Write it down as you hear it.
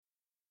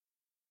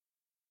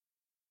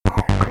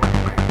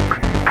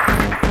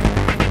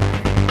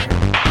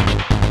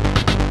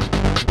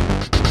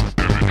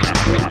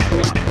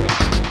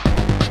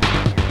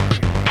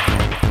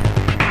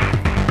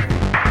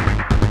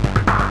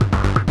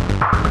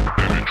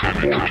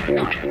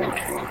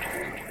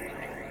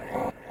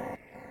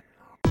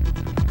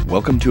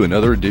Welcome to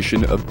another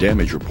edition of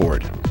Damage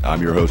Report. I'm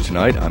your host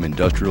tonight. I'm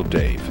Industrial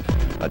Dave.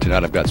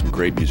 Tonight I've got some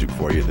great music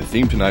for you. The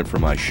theme tonight for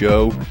my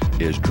show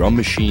is drum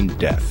machine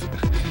death.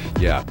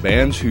 Yeah,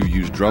 bands who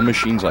use drum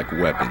machines like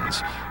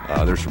weapons.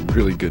 There's some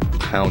really good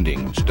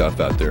pounding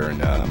stuff out there,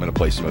 and I'm going to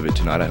play some of it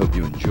tonight. I hope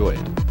you enjoy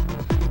it.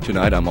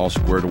 Tonight I'm all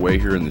squared away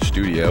here in the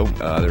studio.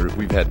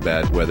 We've had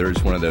bad weather.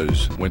 It's one of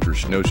those winter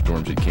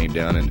snowstorms that came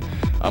down, and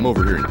I'm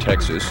over here in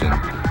Texas,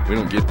 and we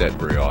don't get that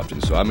very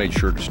often. So I made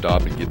sure to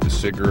stop and get the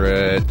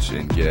cigarettes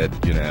and get,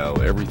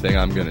 everything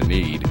I'm going to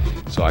need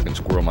so I can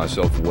squirrel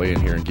myself away in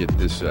here and get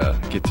this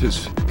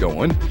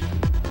going.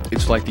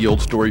 It's like the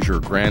old stories your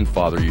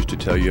grandfather used to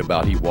tell you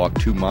about. He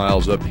walked 2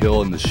 miles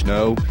uphill in the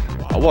snow.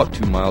 Well, I walked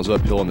 2 miles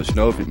uphill in the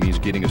snow if it means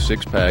getting a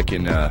six-pack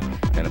and a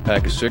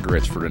pack of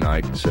cigarettes for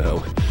tonight.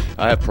 So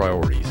I have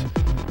priorities.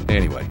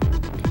 Anyway,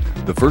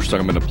 the first song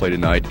I'm going to play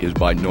tonight is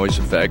by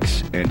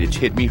Noisuf-X, and it's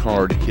Hit Me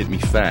Hard, Hit Me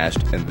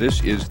Fast, and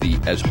this is the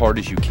As Hard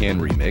As You Can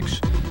remix.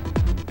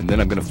 And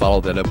then I'm going to follow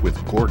that up with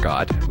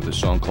Gorgot with a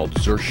song called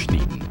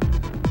Zerschneiden.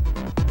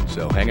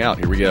 So hang out,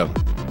 here we go.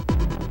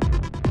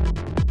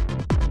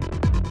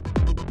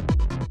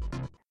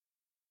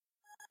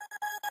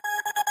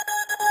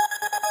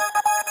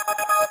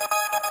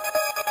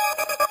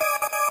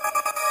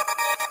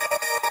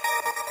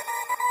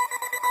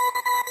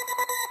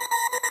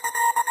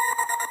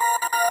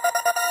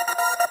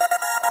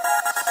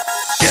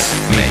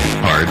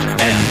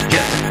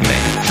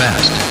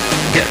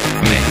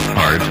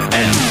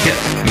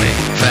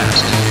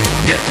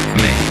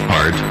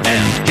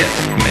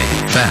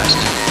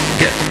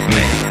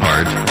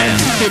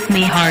 Hit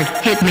me hard,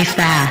 hit me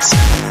fast.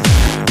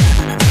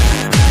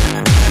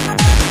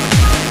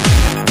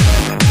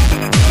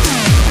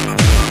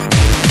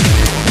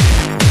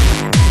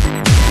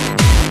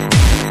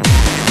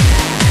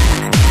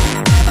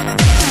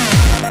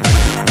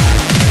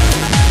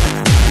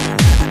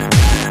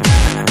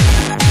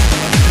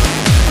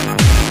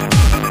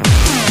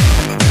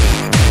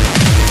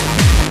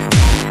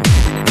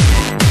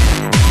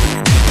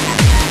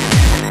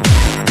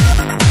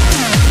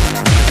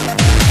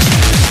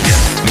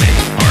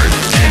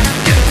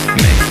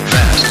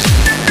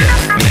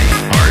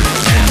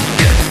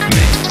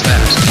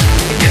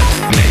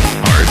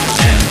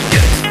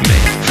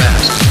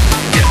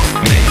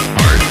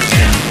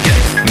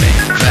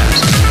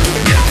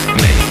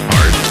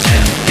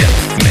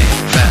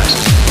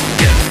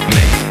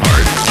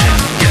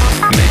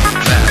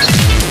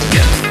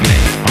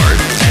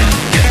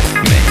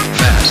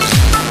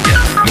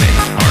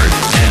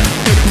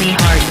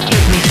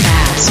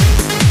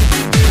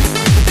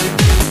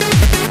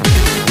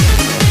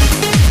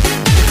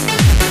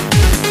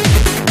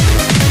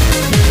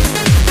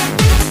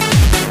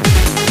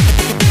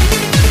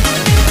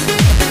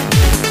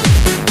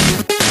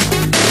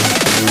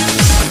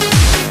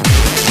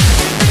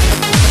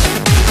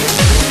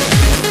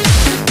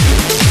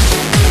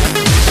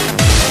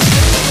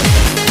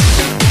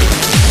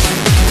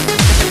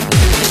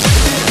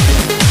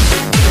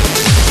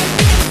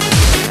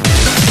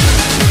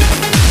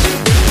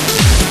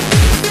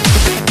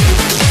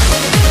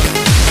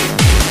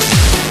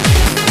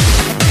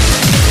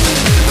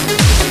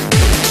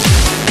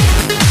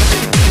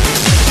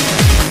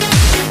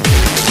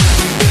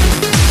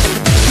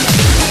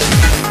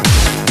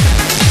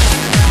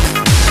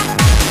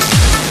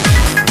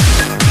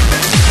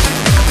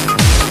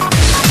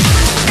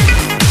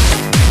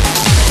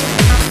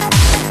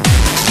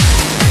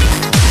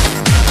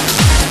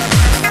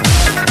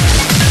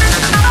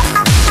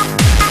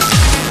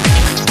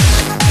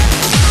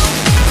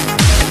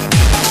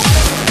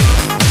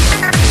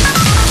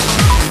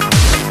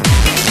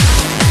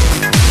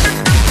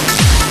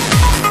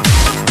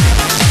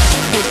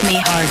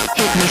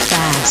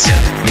 Fast.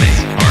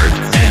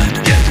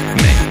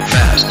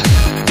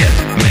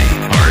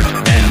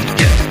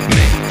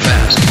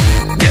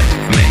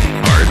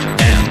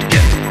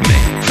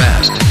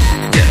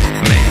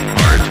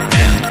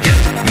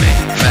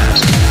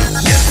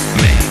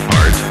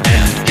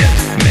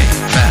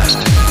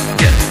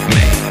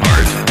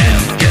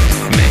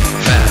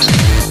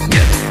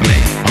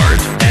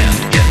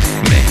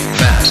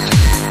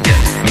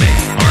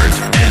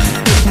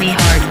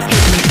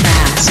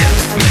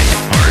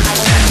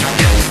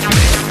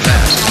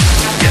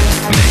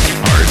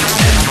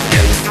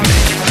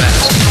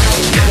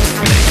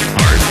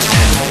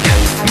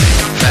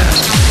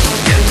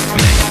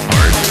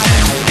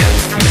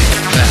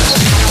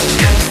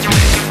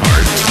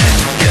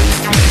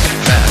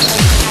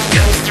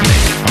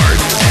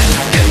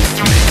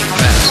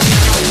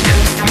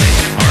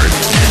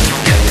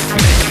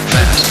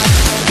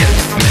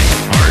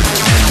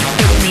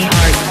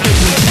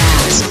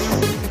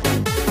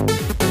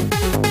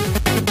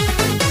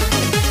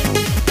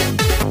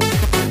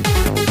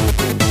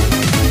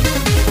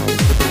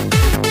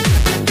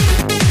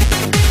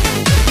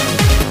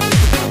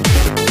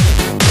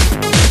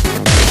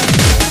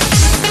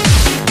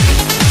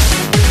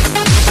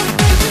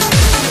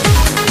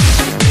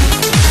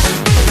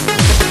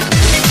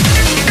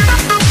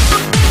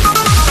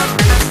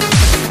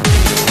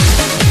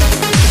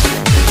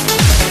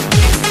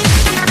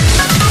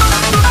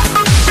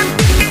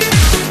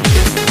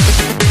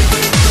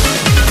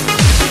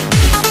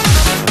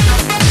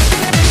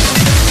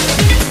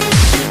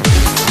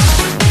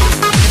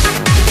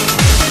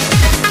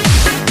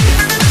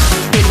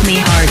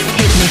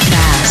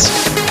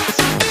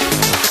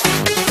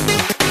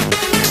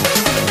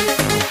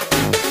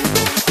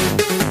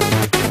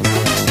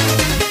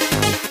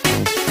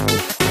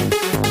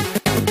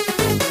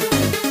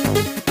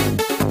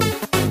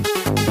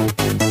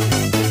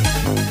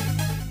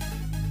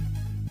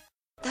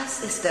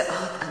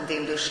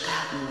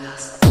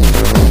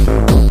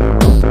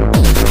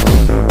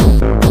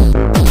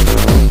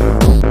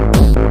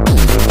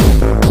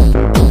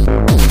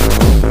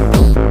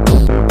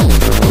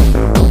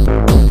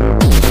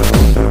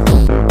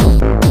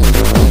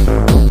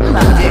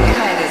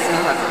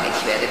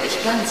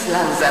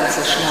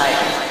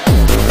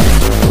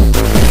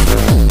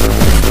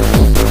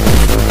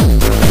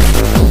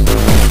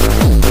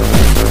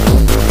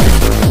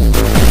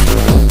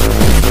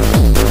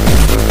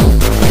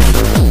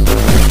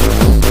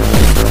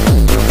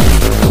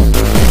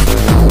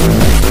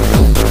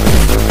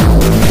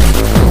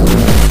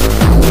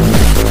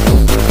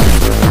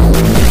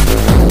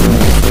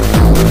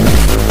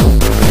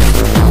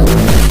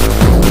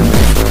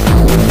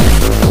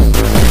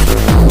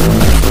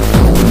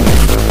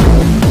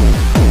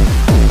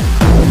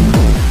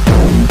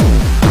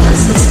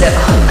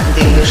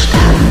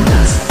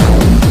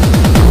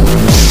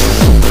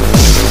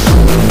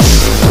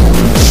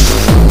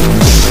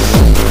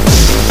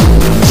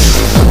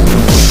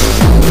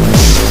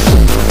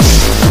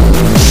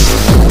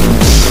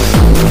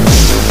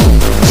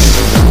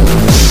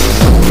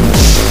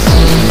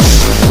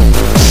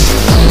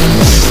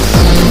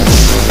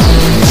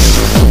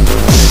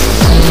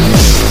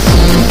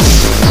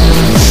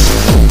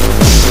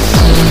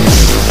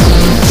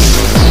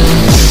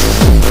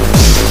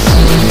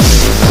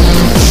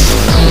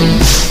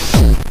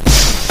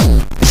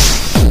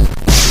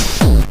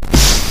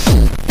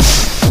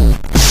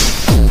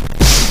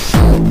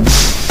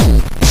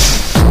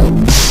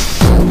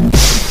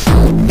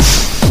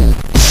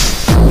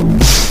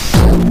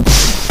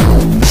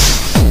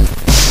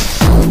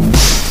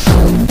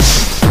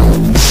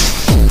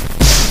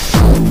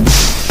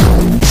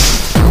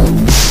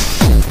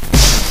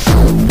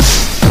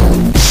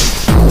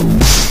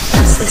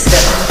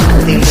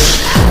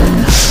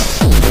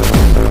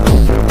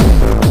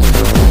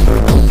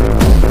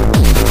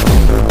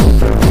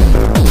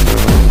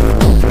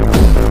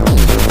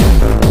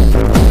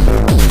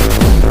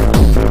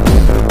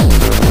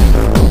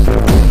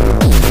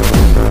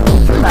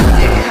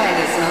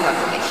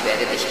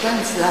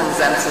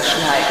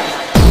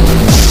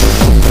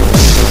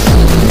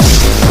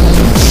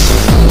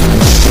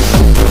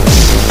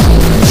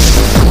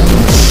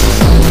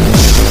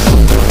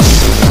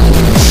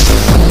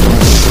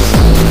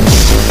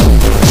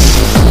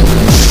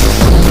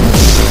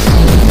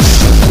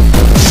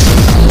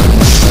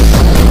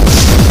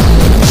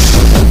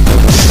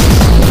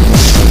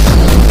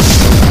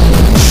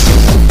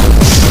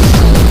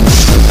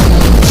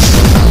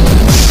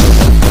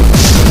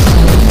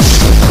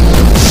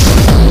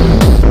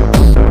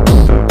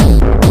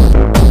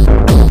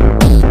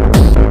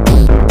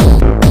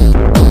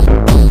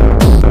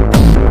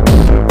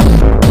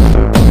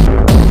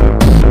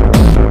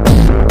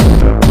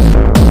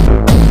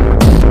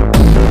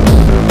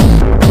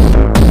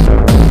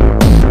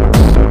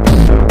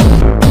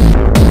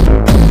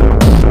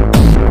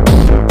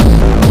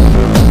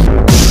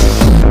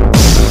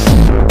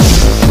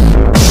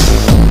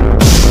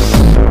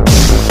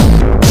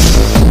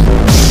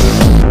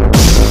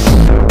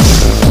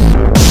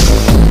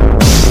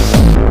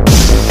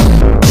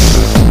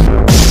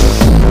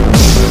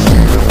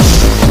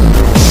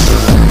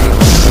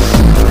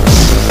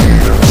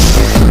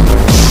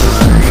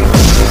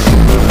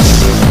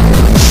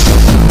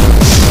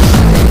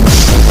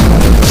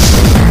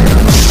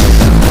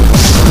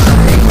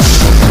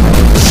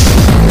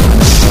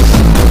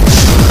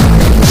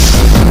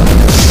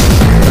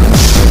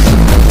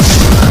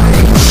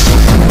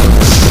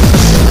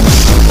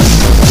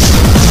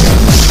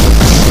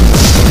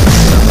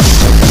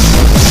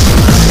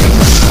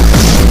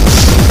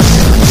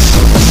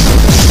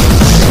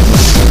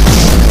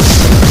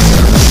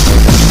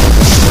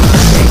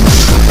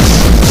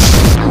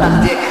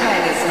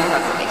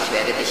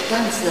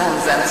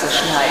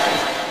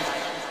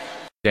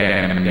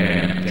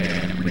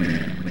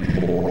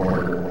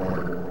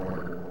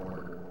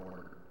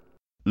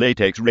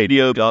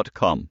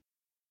 latexradio.com.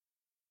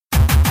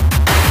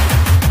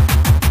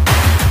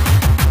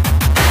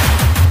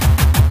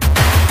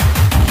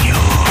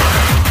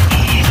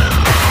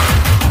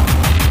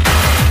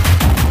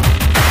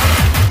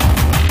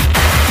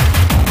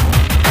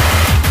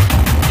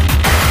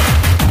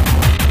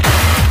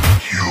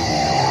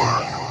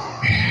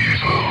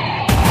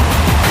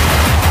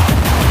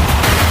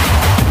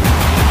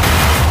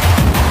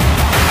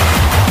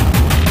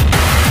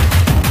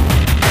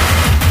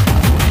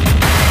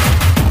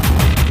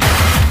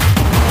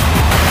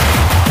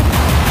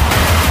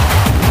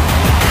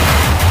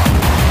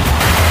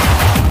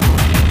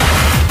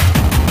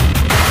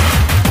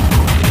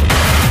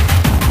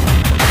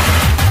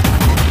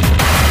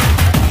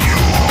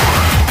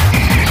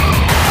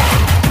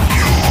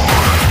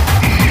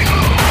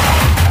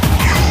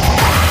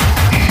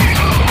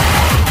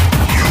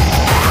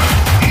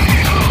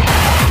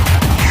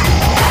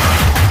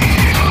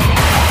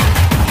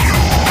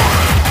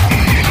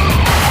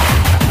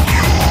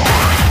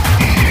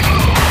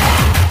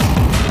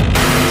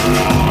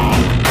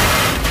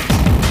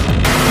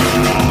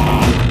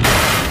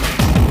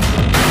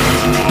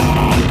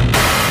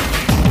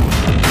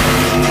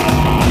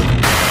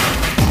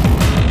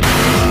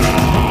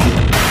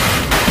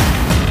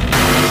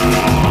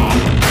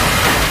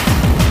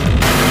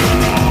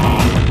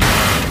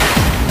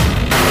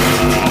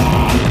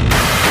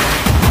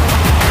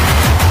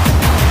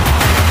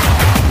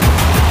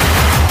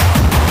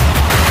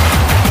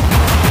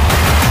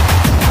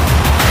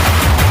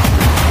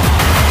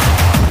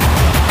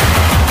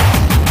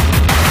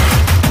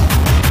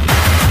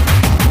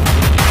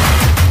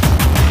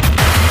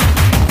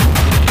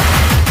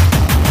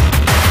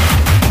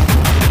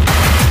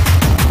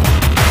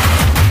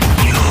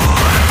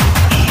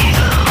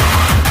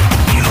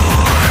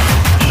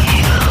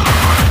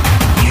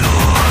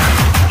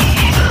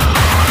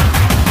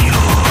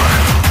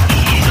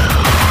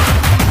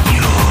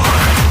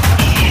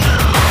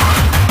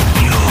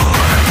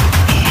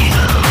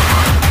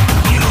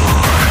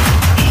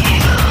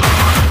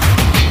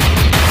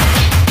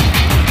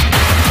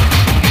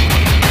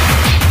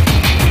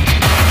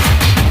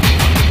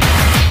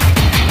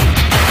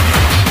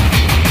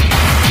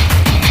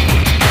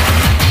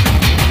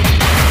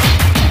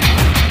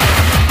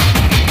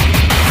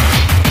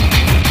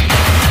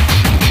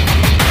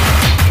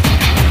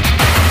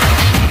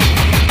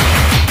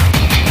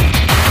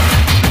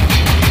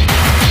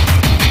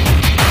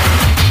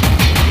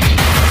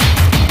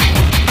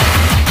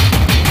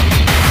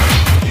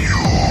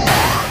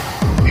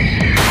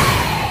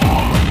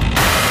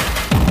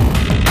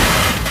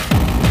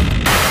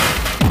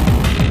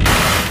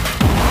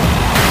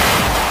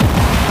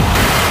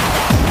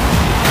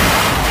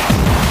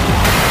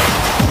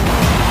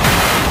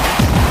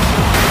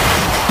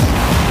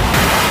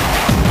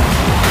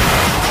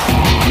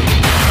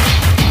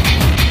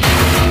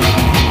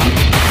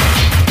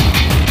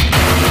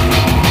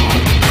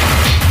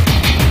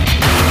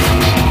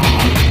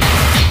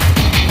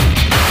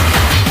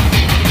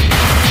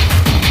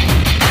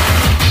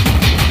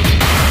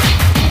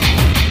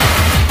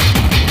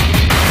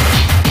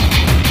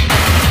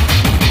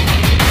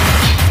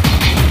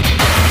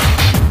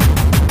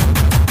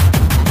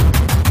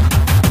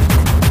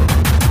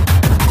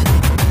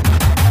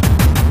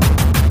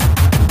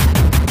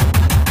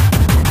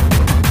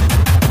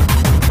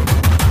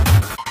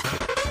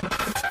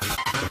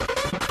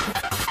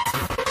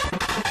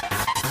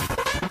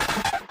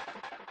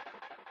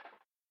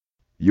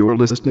 You're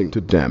listening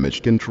to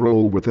Damage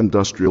Control with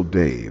Industrial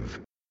Dave.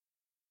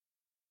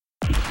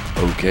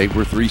 Okay,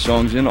 we're 3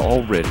 songs in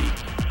already.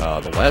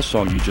 The last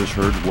song you just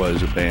heard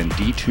was a band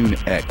Detune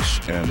X,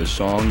 and the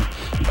song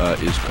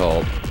is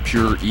called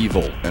Pure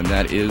Evil, and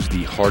that is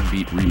the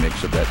Heartbeat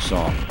remix of that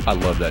song. I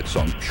love that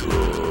song,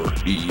 Pure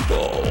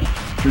Evil.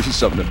 There's just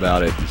something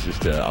about it. It's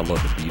just, I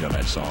love the beat on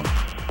that song.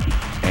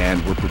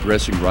 And we're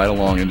progressing right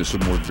along into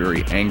some more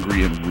very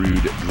angry and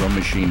rude drum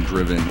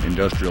machine-driven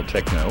industrial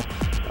techno.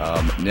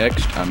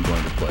 Next, I'm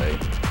going to play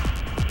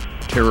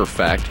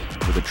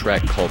Terrorfakt with a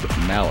track called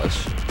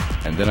Malice,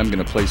 and then I'm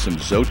going to play some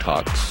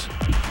Xotox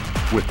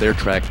with their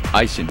track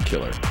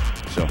Eisenkiller.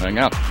 So hang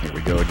out. Here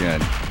we go again.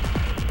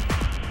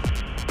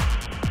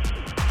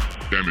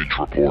 Damage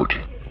report.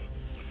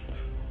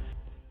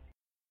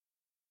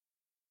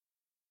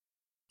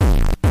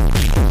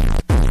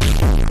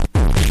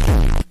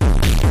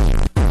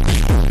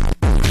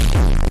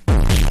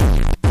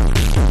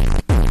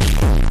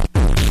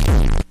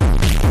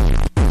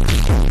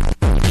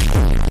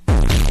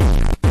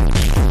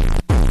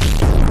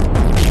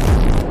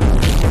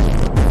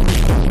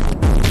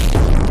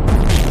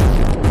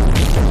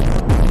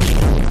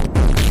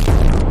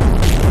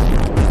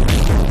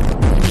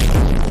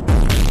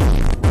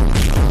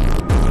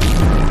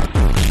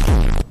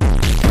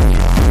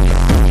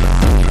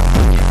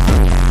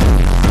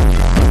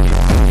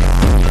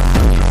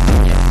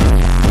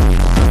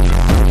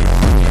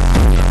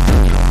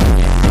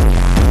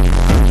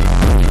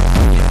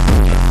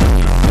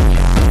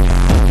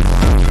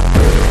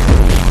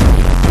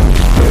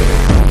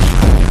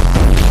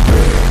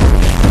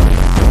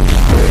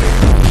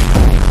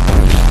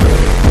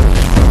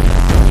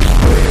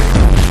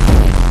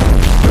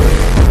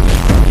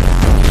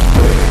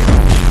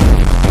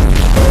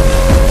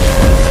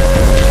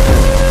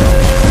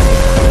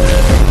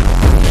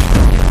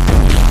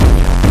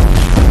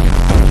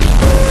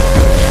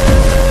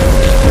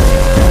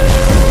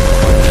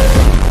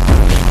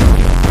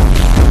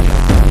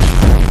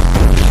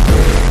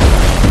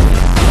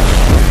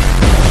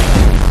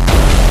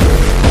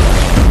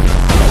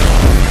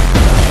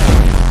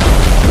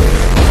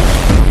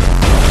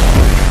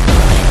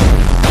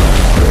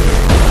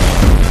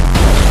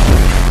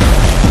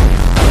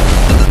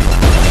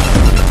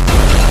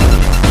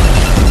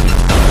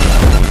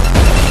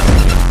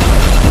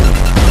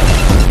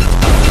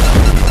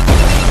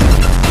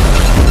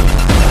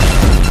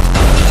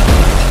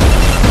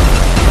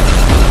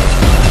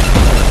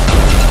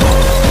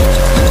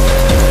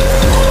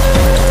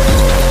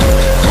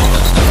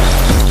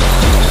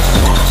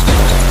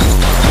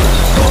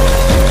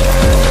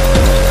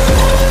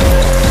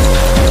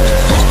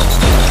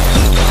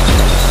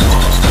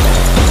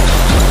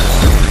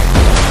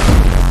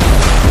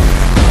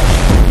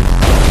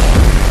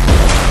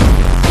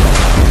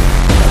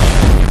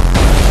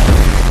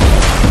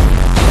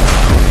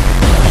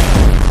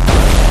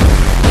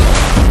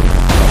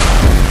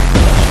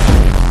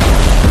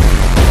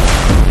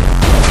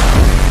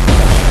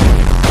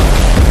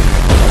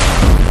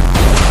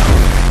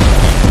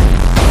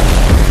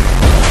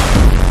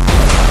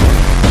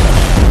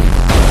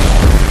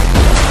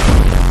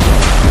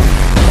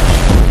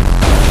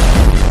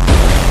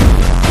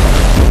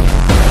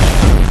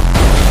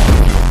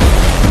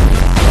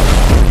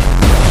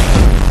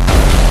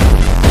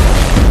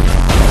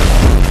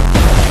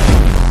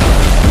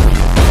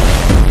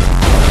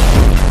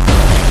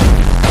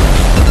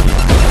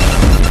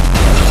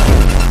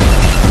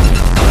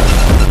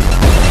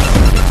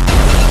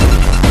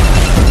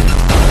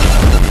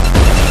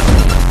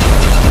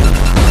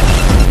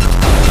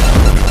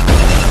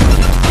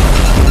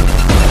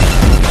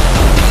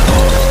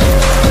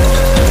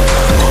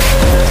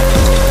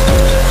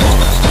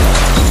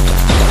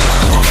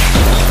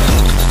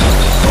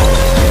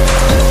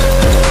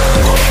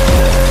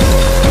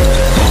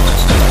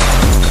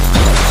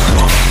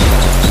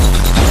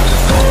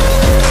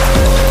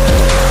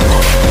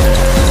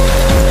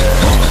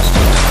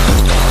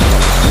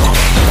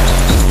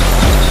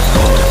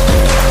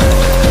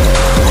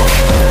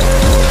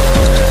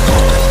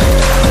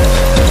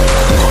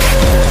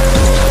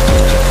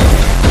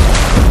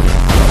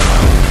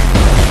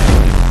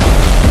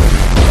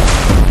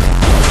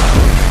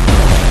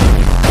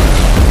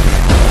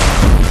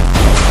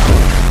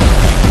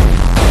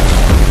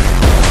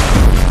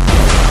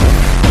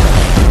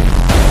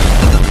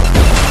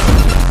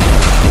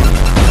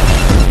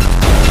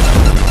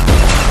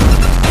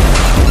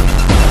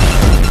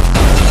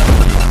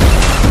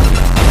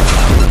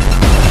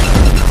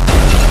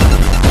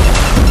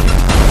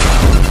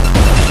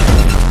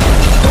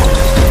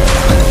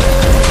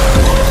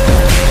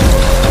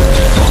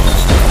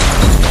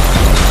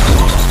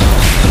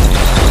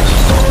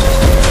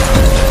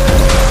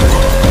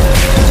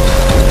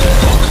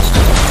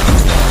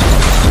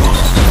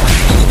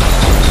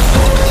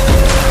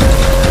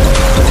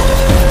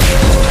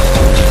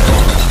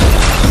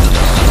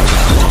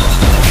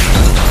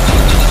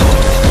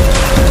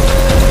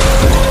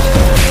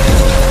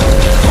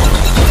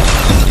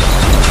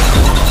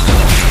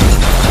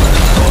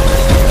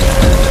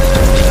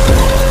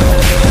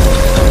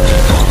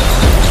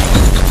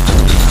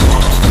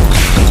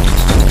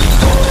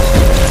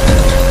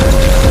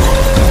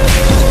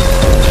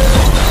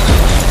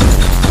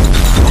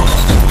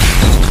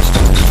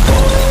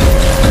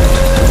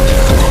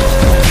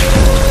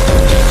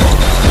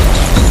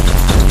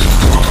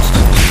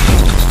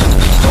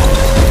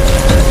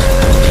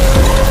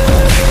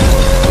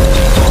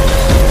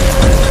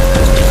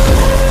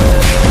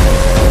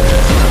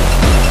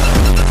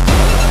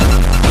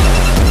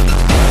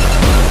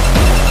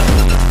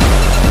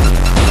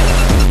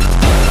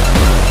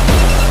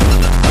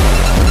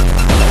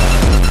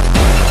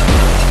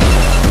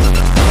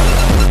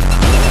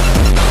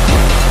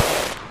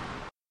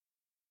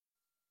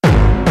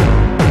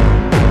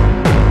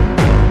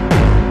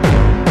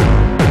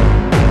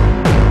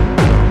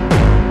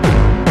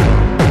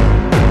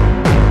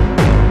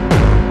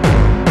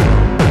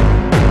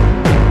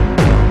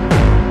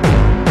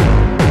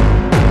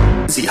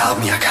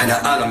 haben ja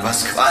keine Ahnung,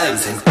 was Qualen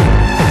sind.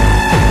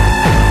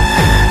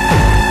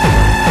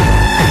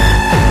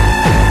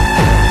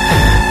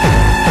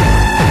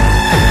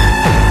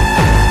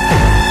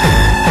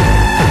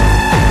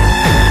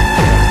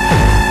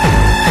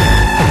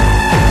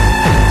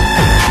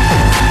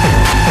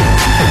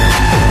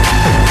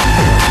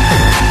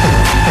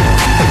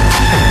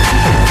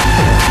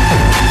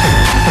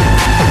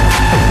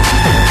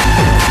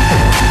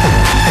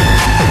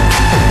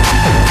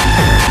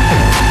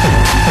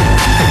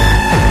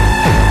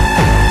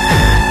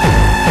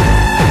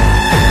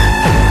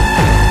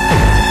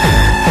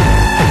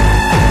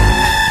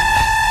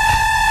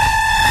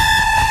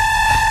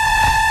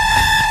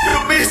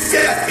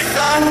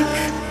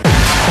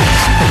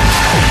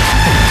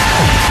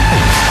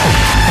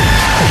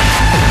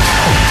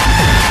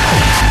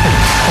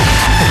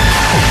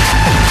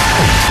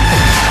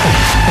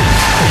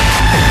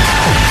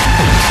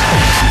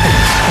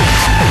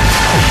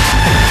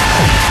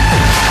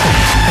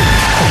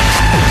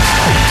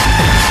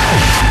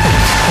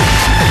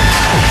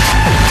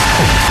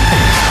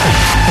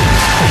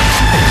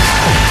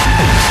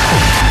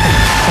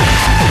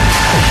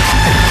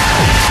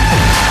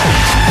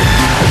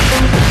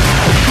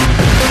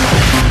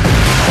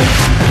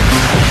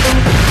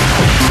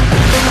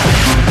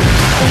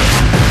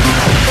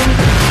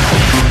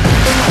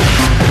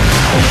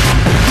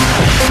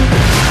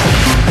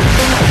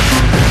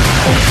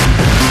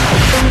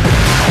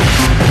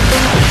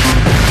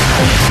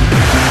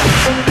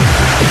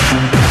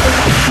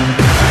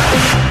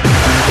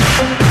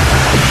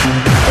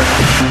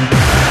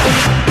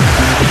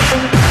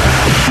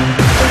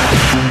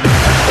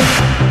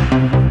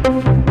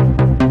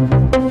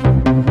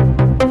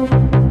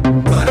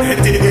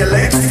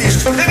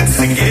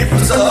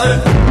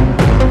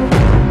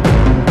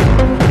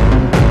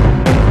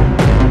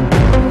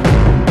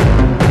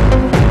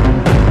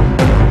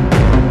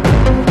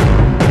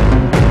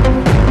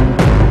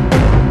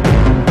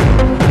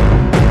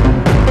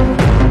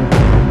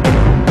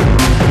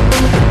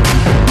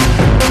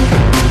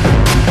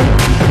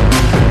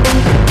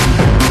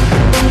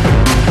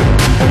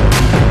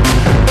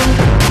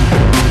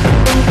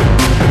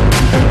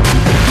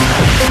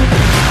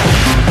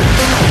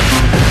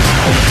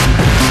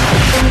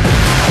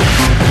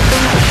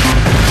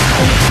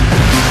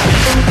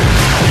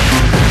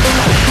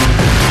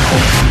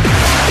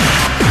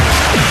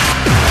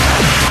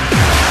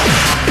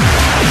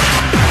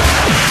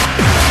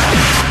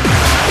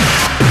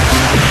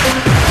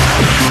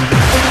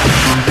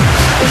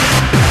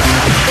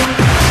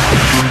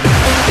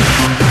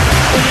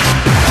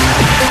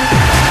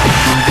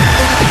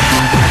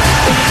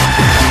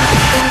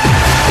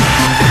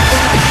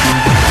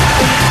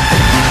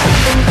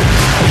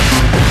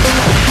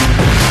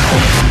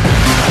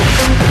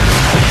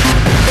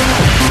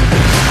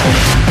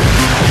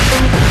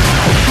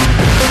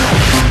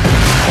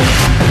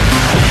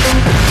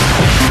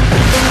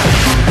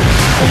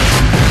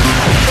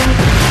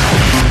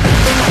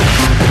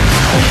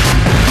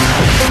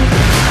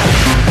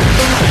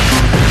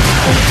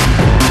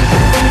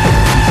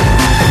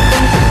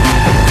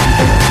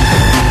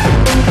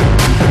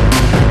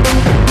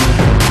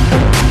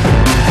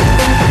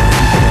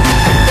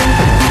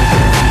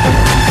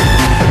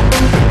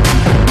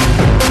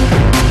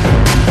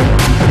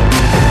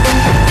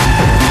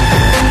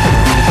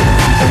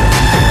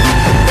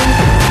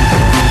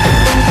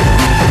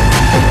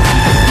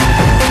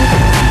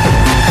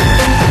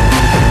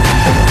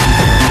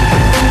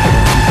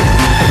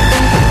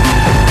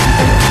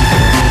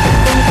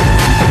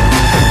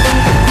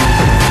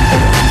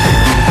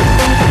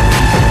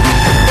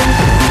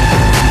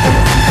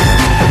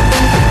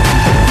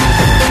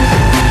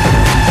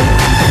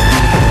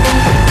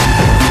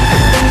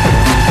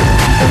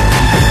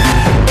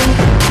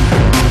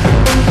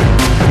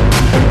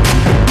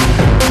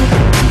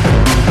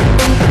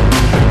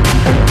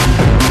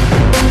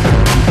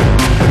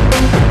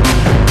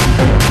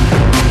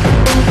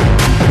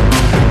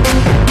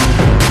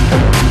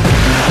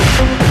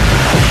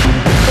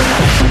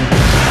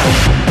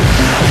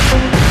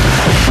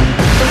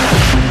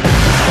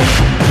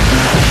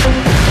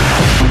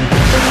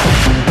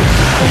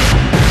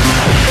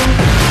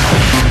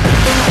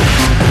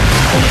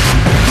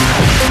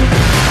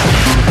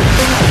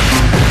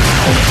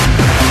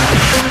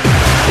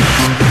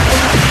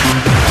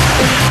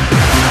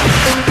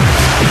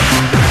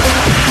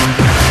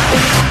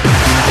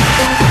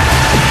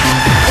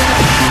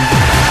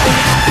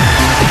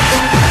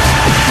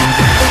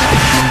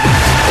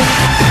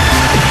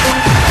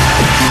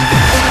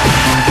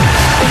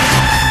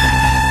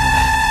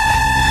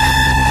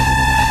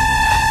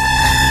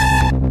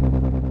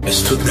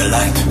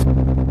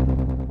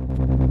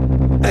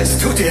 Es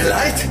tut dir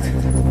leid?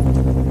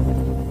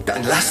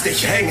 Dann lass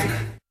dich hängen.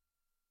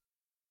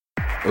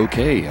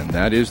 Okay, and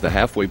that is the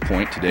halfway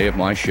point today of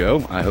my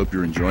show. I hope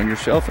you're enjoying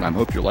yourself, and I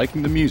hope you're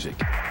liking the music.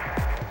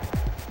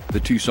 The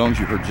two songs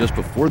you heard just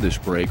before this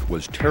break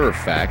was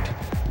Terrorfakt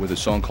with a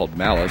song called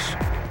Malice,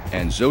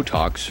 and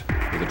Xotox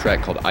with a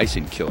track called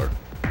Eisenkiller.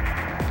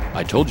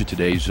 I told you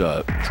today's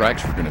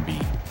tracks were going to be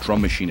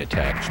drum machine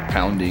attacks,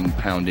 pounding,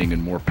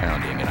 and more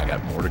pounding, and I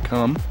got more to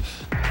come.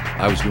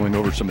 I was going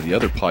over some of the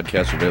other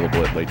podcasts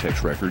available at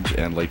Latex Records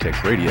and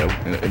Latex Radio,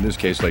 in this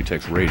case,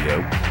 Latex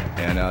Radio,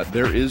 and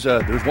there's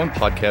one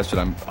podcast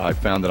that I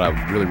found that I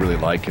really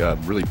like,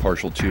 really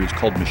partial to. It's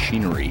called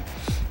Machinery,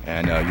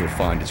 and you'll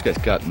find it's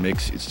got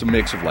mix. It's a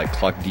mix of like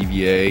clock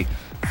DVA,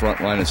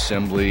 frontline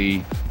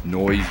assembly,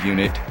 noise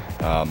unit,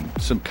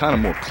 some kind of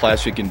more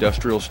classic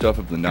industrial stuff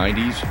of the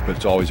 90s, but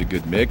it's always a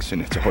good mix,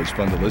 and it's always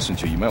fun to listen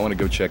to. You might want to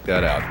go check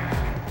that out.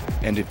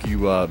 And if you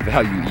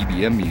value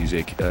EBM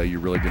music, you're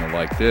really going to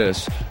like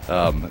this.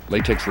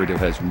 Latex Radio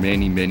has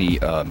many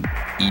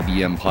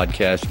EBM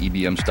podcasts,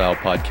 EBM-style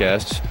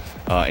podcasts,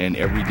 and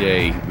every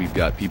day we've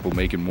got people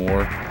making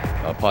more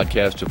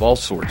podcasts of all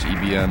sorts,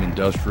 EBM,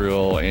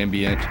 industrial,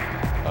 ambient.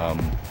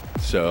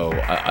 So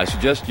I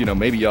suggest,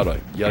 maybe you ought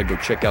to go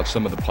check out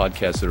some of the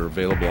podcasts that are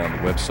available on the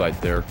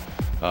website there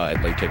at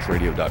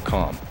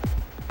latexradio.com.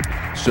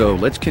 So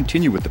let's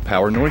continue with the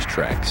power noise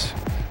tracks.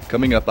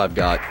 Coming up, I've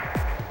got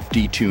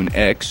Detune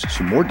X,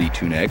 some more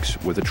Detune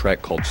X with a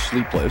track called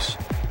Sleepless,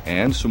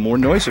 and some more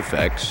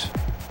Noisuf-X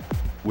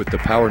with the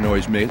power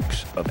noise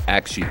mix of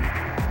Axion.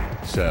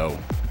 So,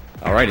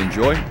 all right,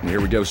 enjoy, and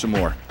here we go, some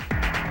more.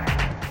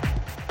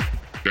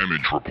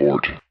 Damage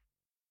report.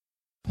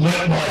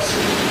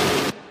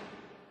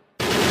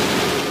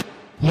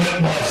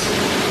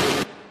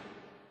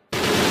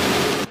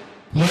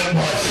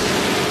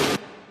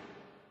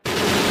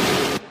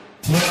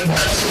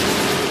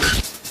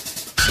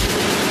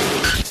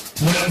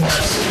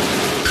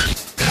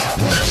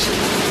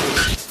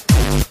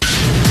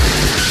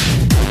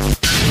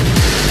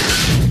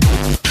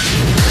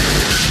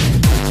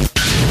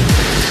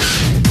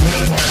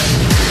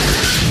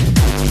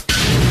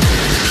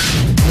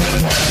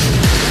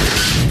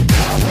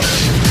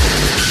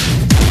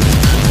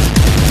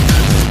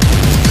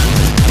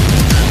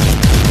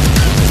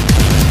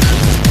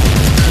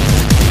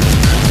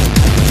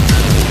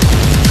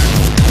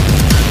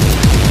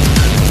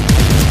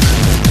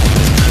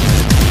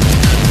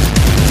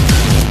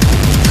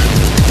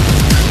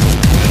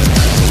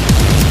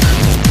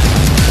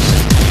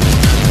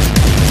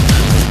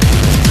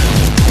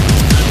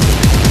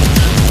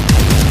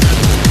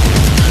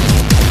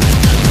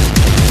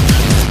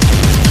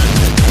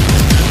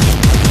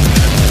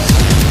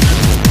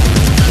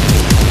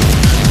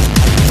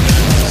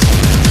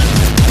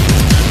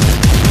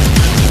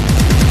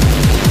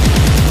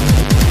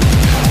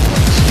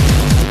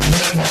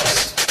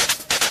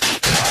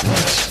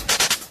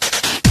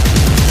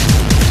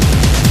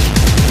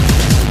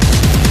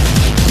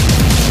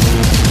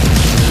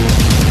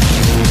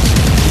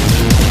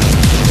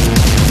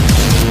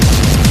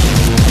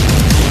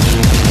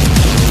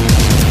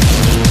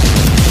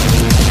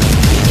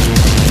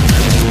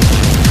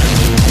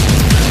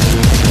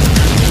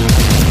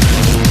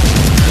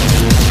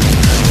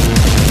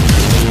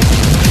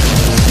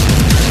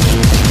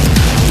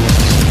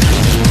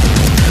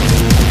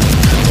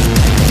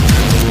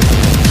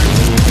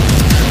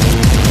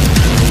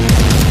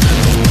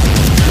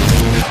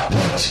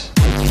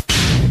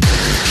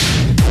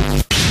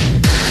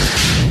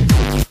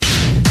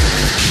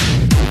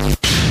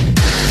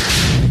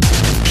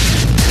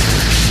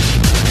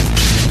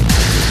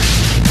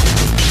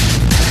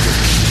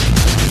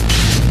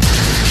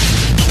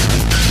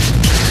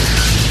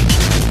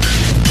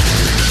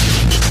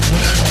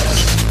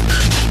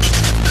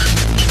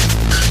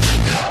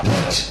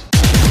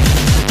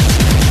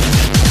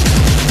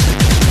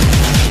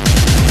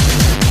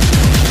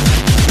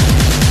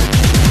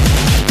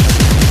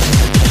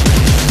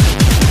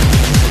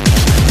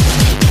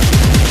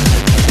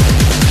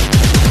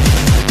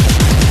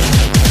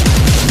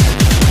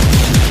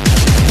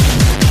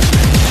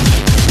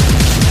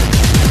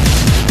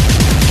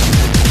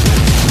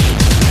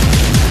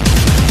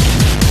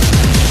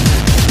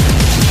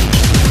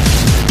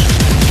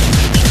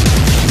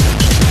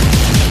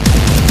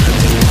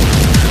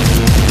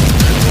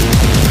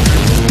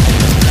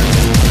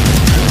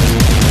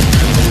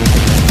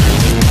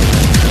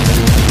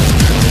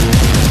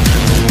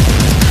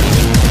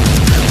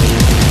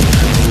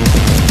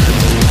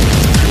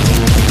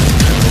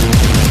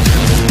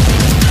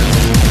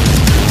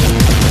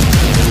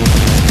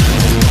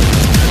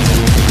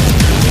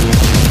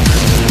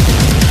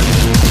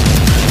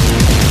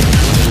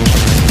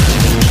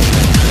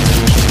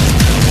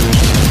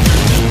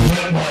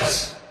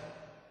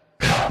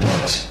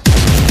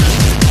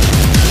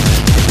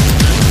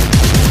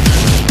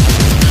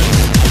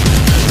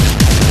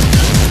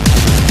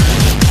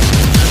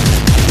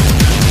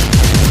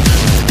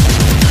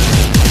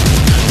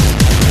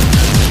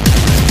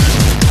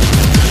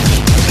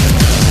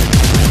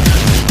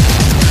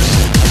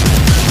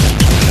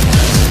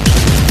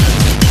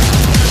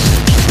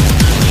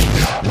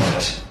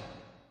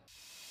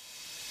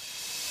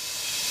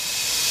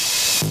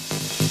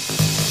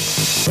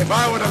 If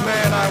I were the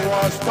man I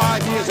was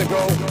 5 years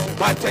ago,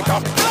 I'd take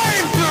a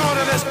flamethrower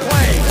to this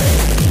place!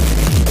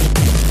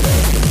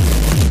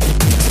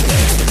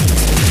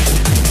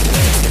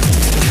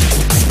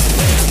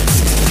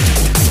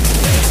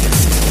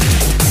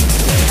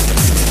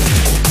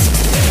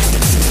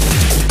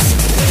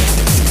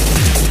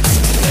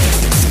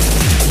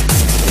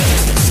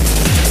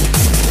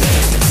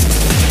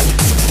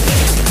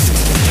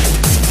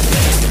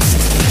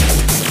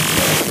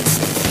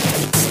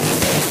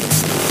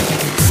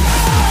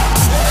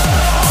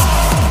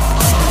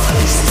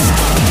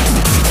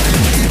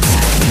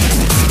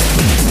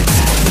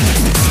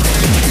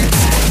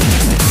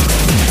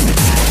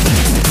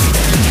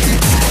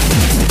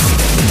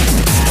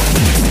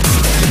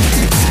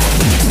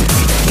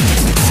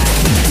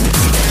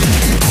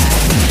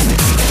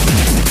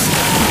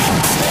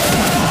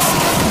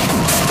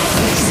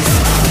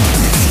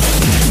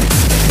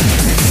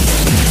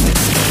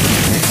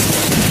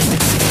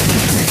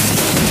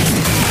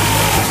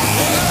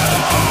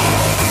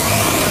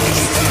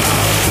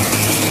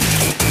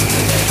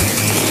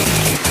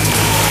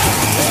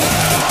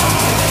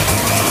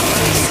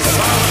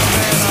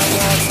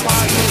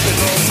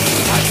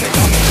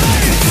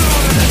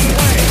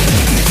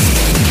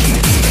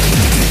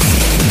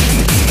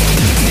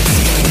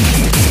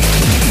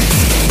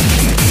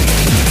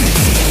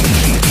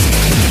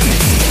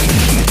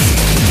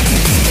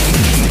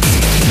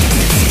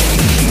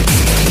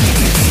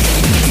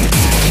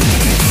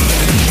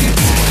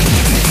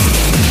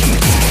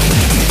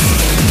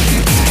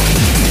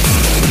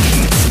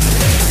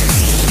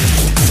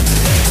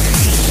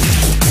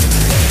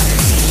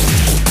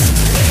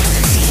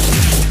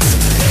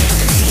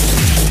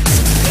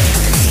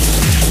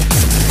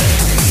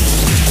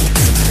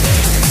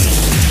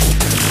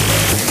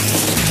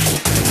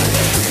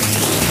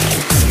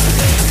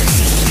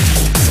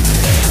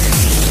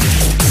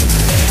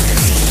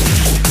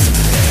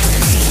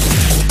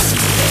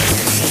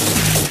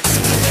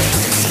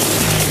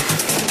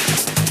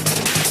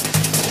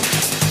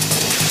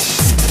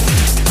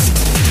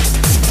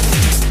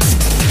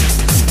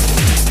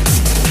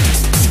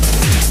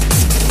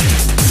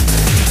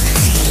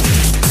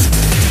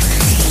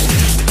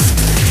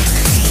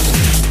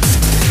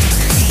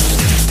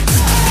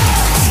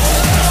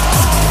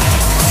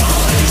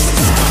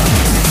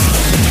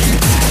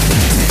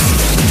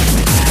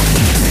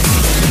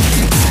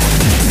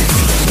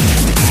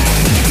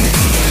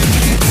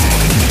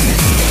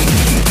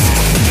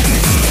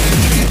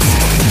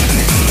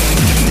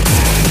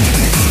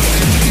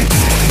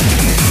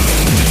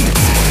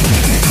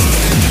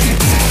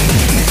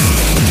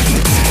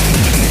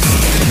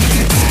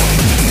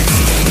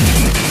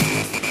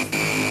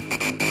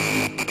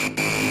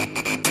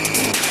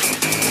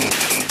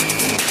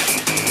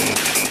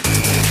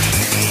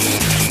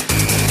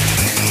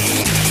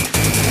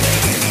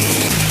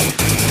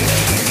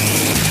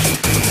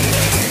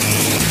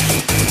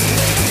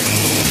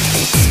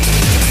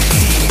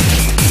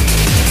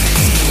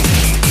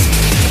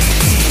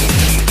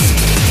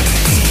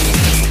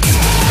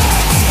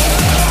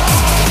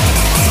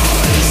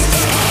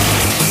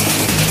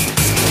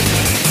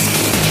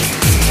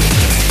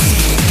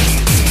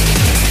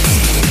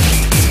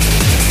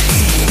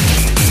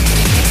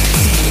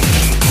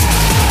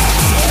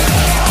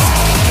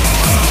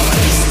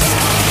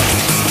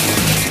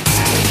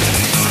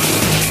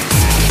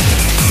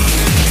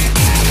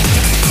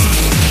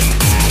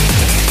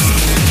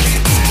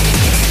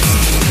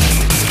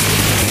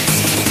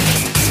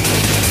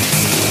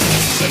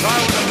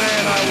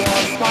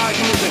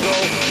 years ago,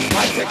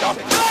 I'd take a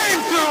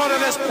flamethrower to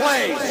this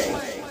place!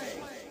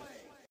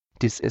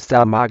 Dies ist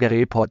der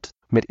Magerepod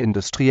mit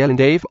Industriellen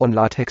Dave und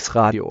Latex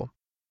Radio.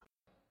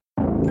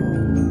 I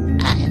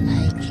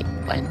like it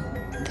when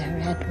the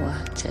red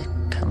water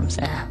comes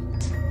out.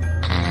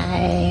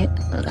 I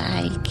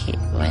like it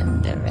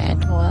when the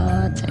red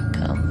water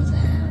comes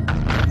out.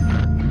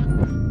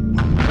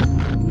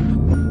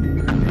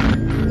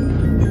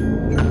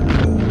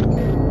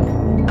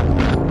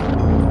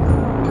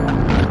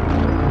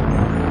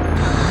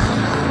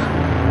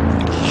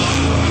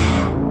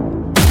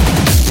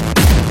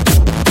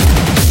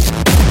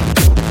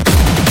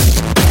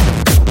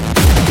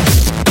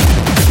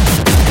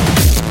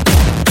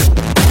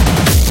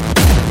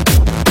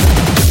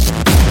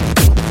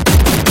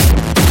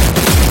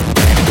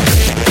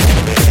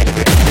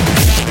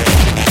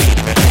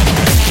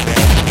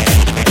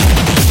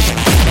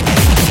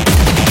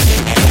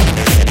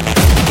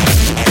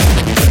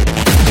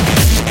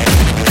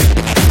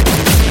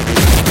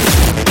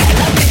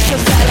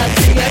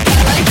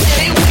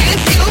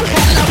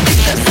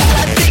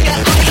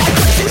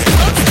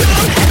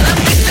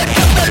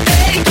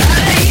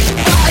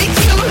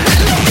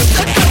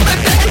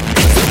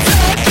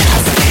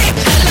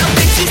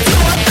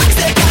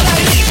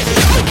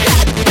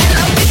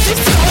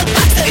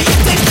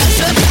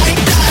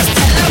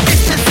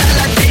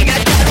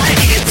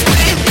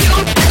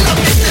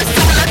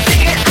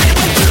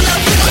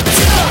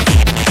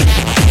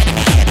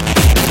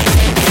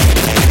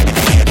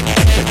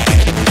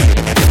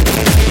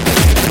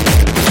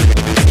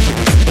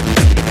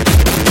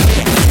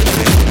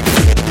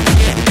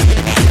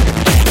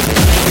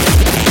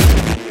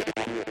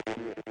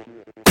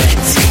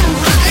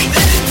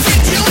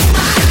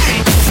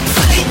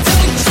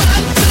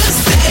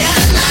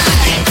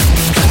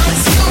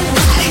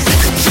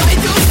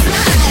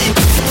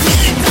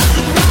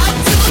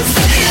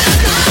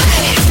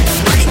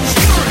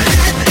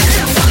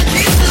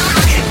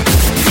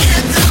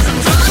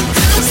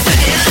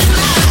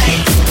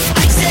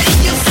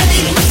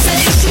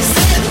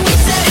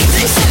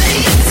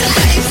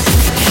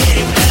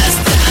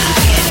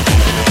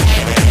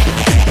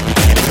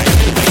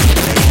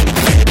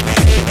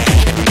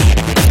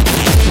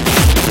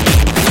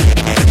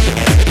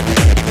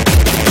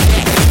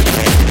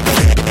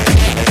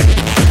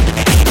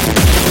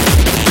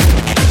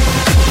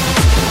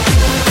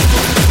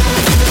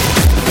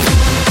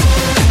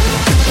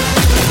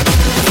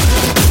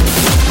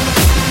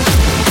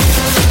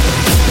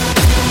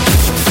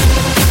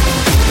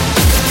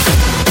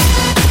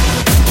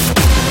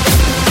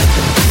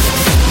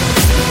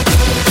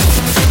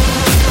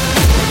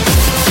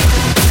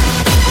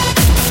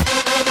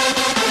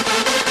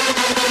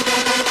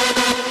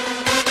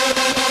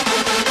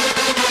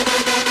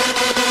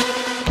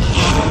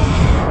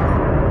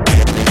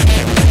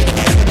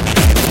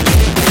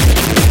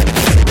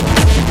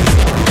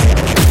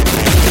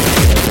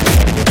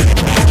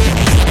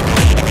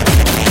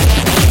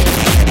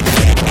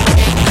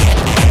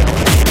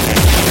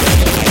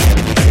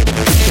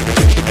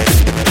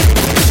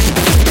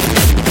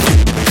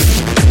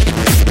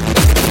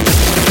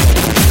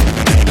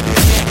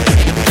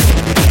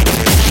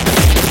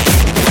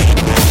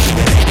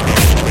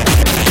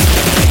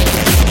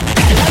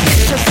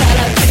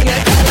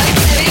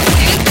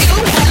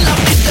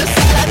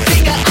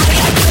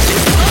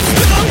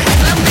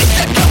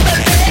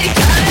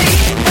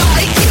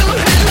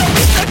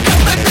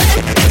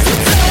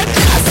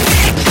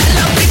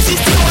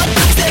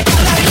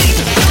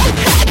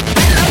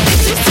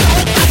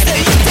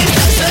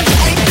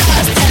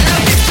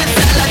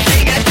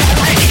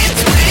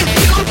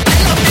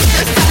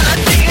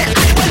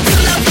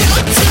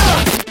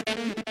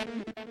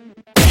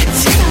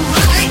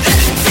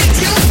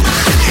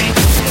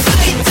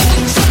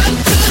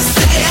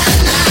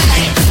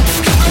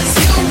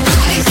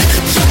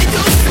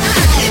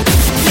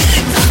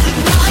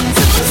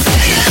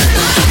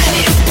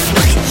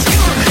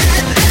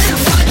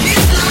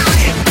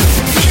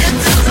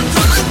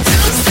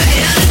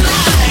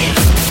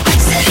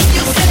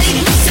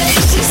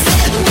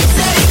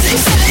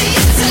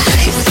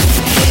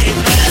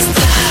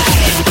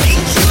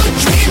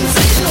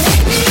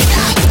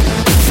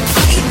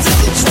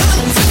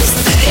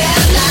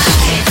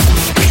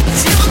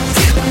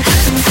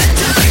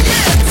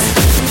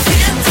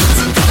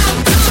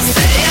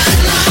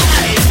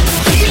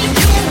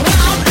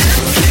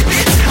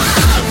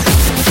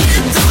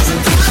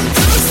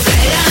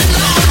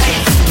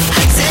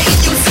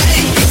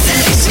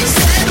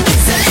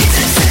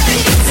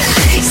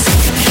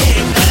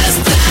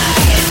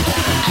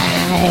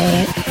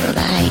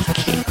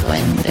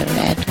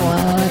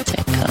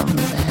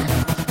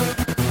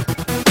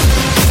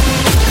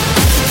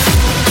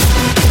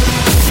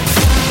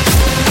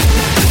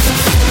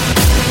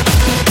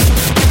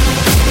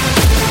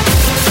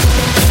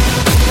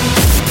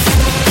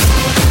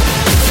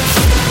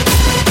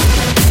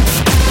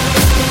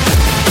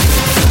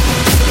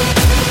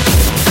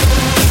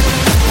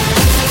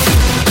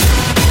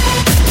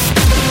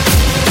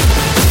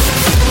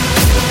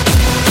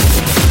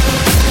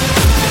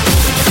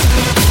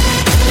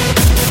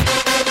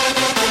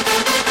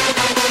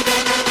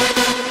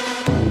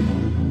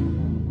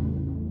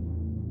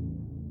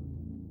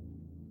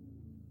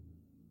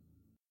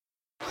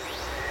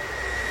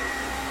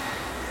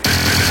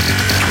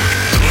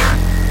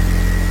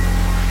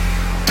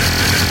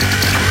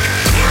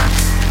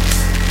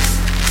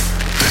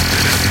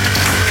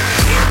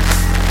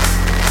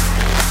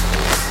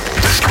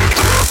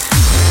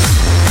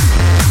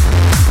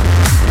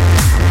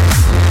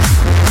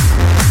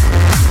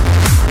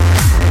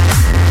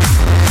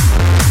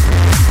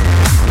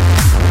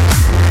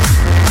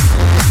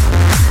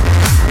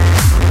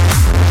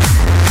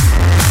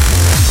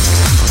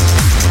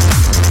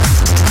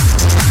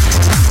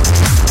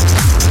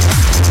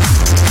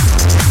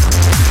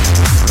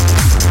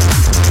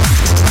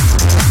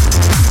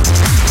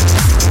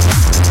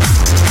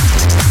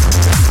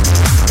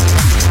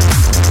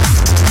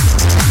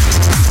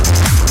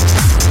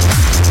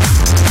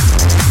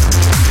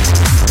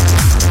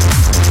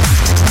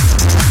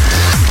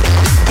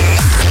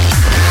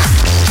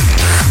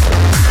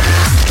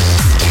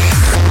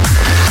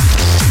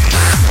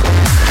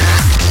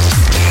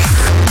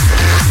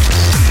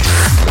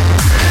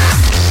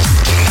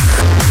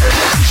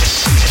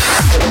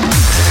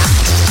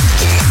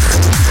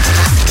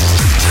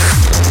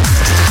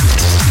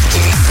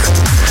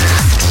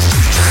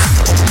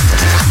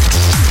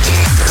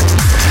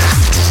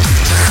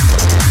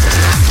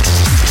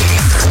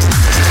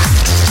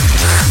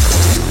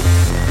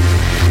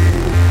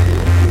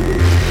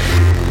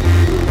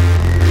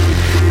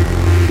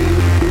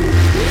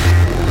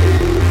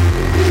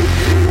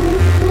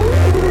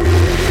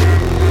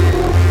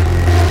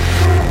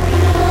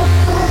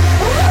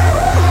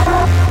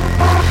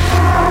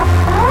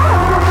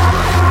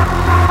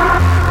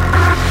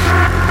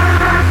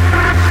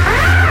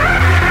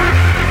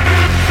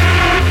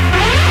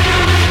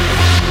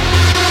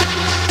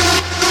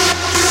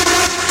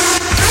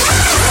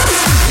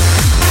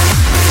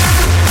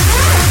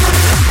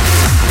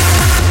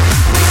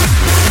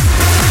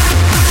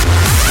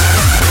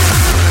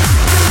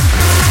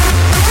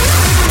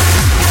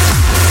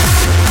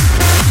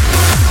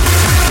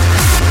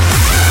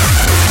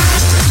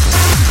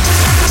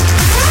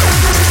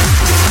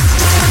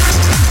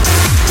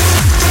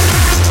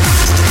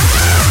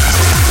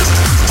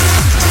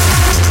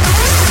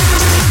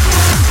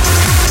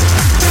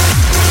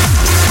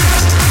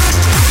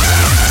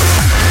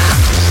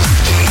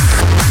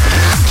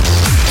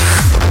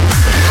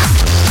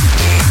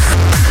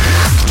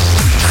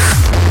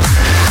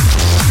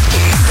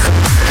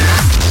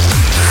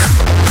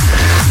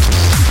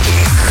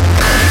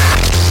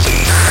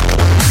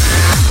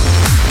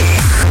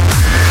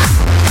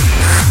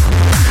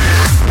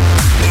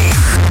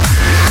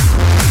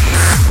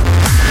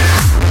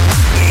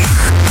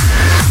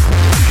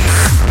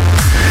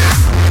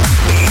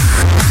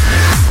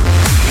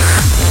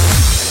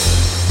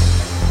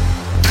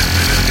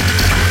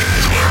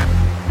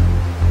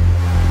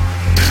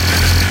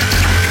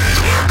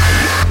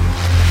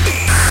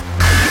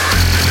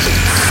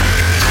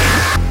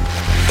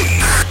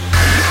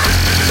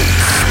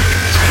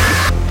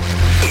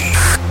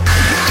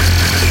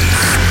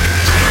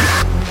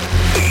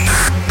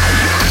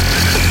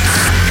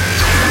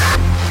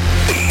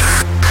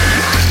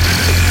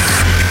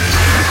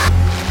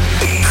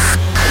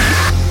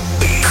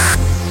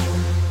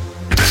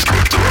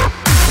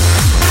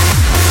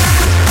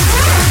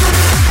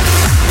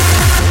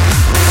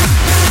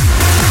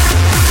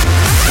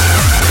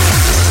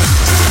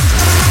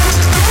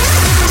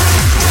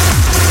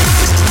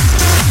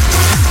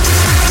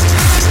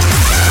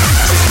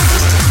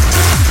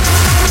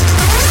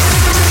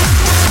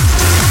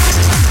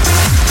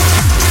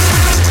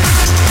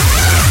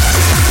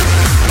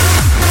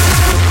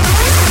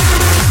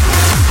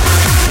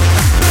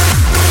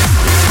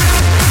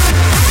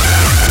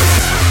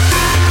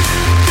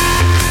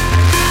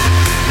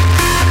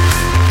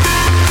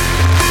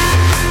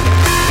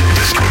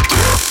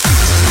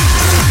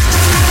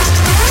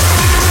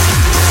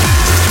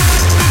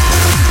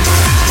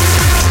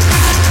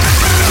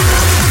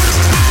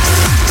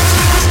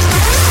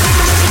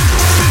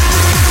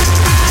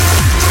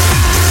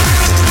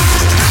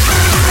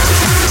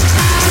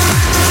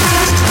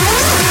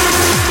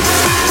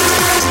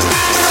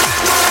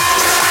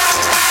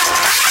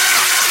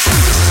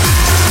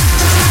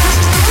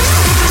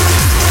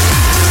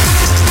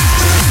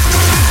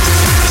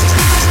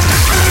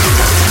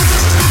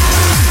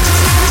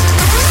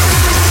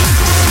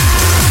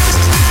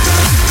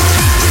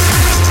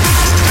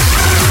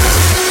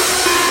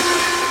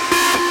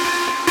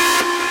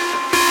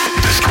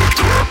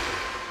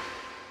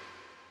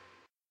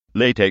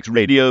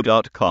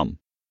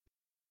 latexradio.com.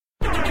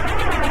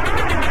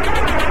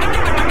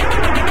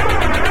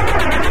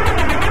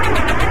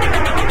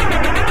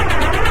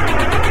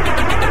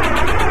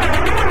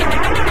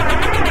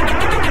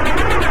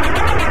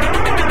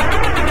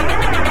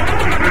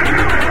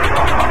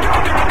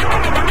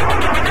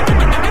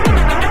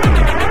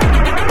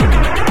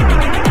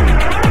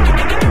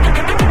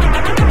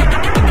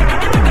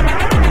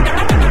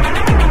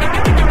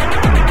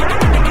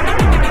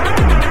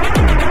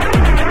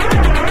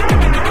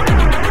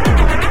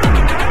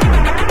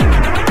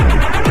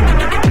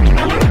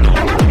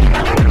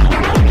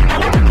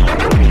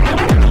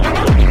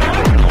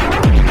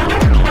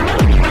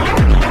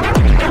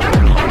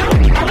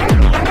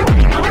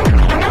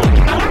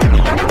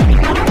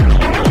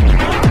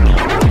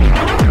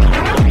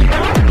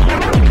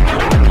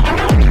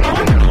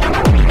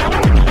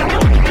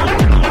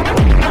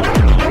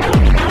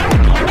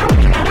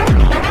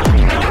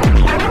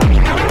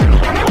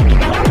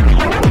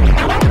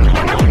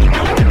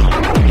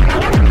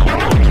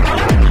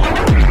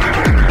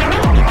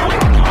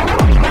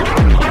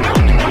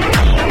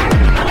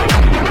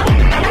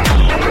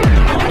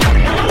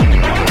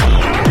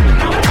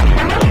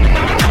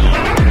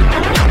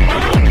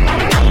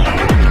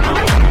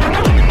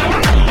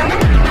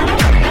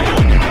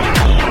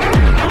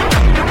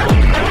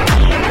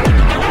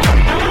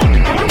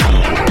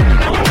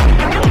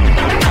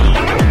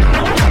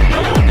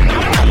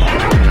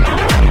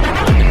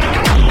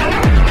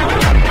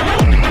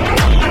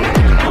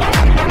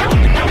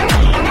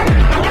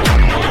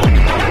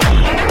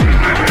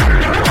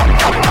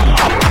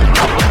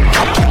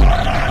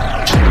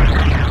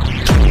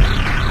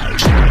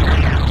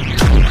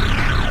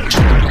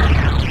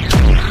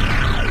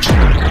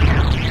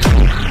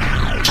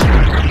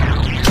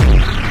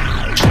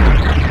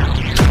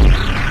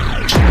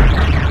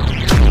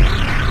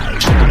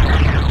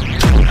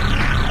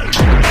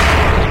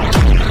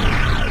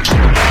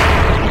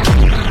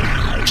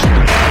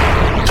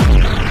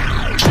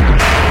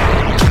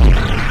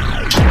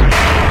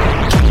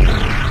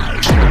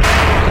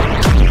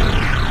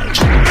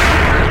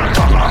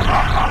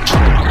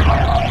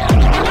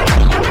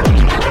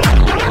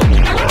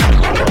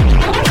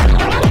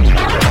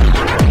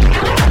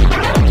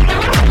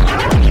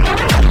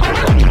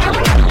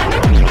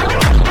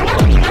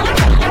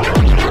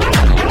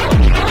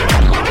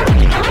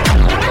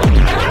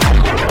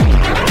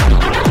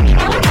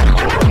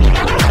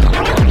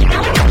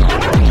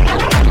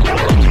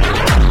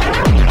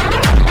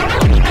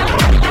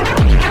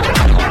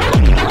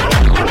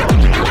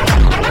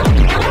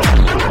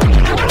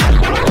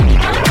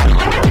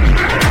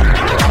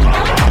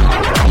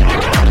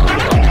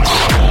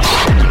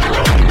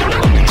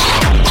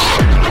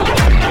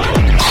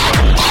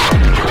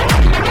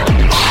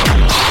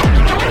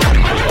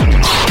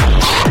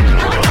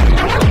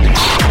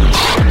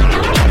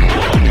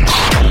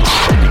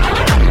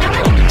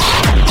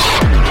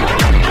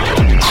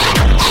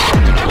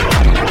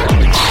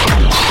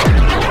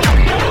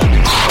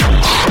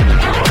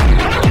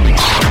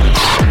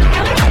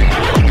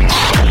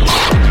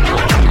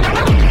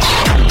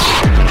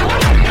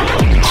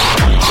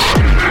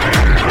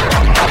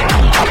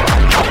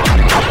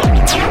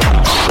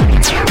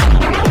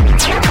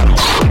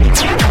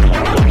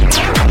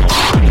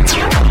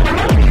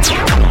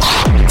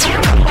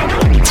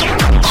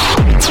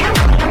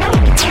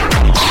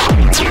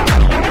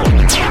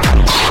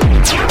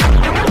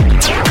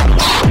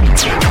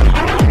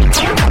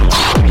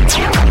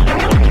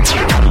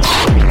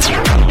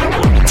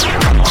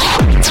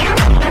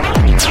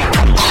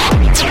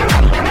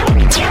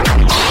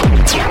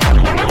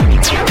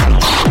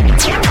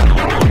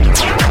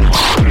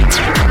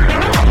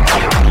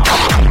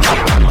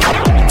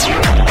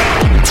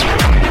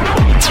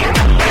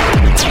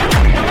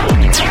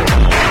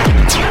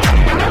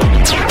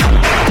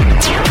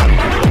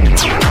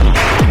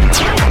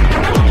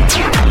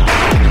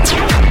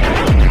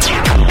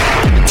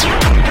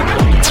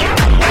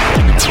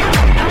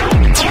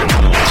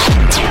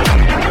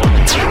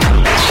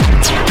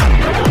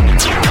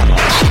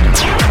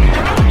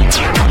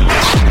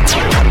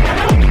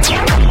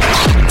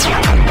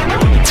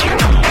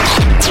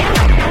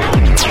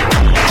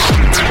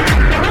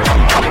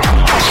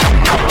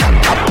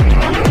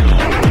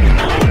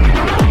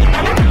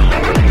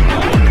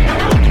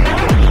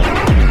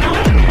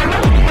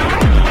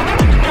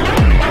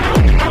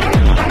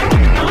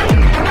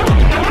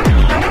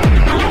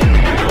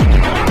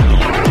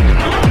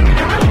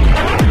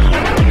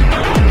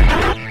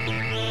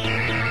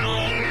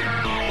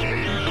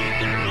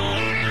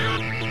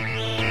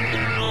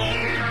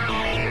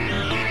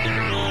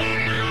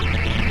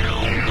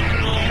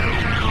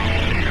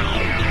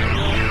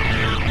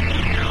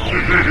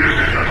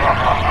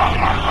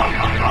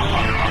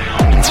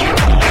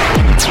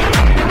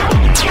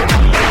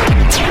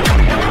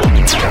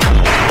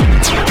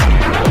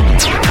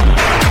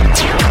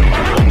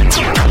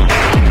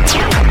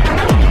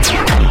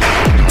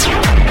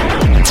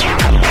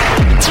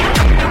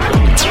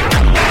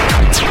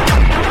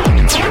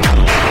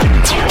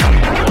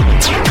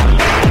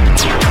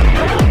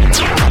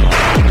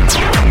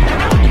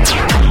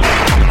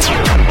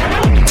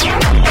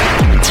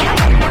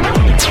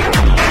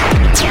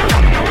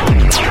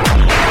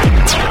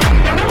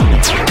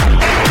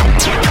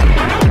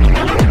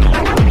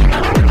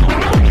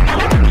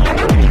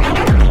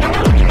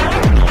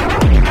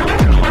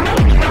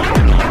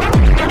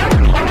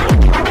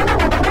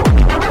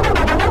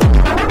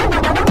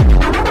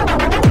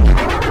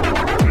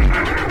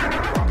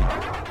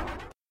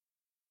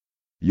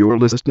 You're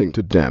listening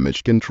to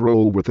Damage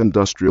Control with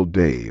Industrial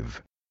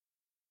Dave.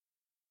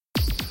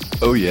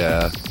 Oh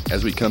yeah,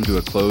 as we come to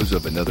a close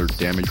of another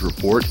damage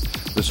report,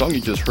 the song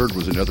you just heard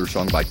was another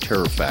song by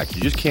Terrorfakt.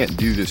 You just can't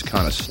do this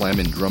kind of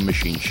slamming drum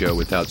machine show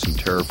without some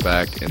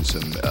Terrorfakt and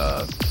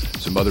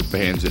some other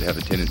bands that have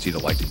a tendency to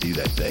like to do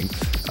that thing.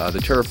 The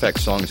Terrorfakt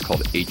song is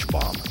called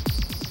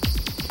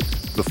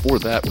HBOMB. Before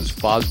that was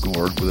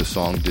Phosgore with the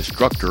song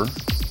Destructor,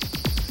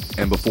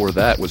 and before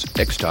that was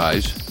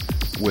Extize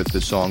with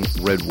the song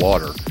Red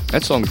Water.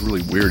 That song's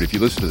really weird. If you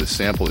listen to the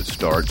sample it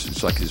starts,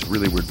 it's like this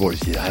really weird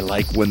voice. Yeah, I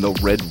like when the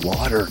red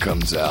water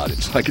comes out.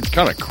 It's like, it's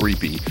kind of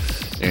creepy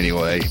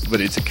anyway,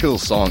 but it's a cool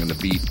song and the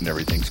beat and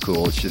everything's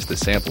cool. It's just the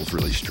sample's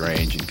really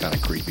strange and kind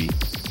of creepy.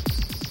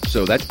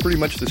 So that's pretty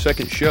much the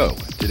second show.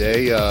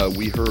 Today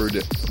we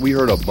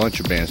heard a bunch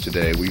of bands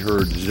today. We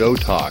heard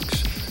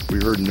Xotox,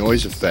 we heard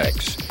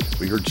Noisuf-X,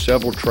 we heard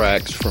several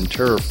tracks from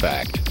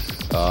Terrorfakt,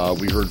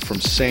 we heard from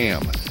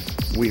Sam.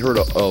 We heard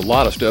a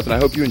lot of stuff, and I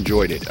hope you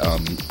enjoyed it.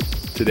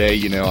 Today,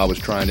 I was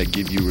trying to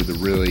give you the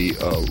really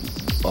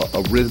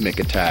a rhythmic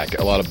attack.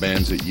 A lot of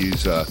bands that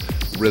use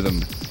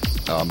rhythm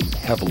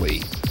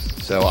heavily.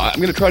 So I'm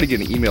going to try to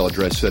get an email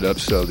address set up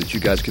so that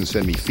you guys can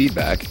send me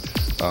feedback.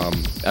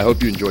 I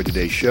hope you enjoyed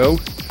today's show.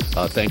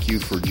 Thank you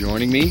for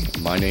joining me.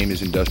 My name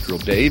is Industrial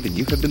Dave, and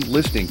you have been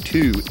listening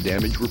to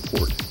Damage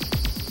Report.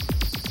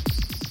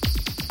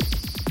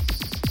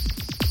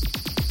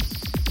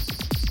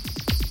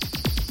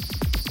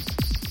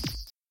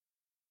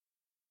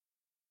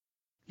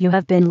 You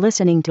have been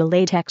listening to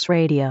Latex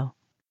Radio.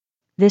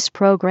 This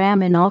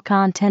program and all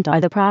content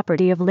are the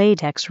property of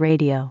Latex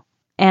Radio,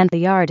 and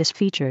the artist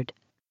featured.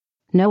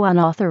 No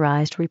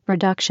unauthorized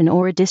reproduction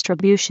or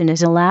distribution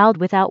is allowed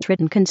without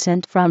written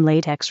consent from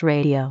Latex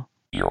Radio.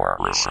 You're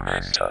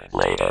listening to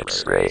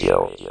Latex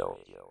Radio.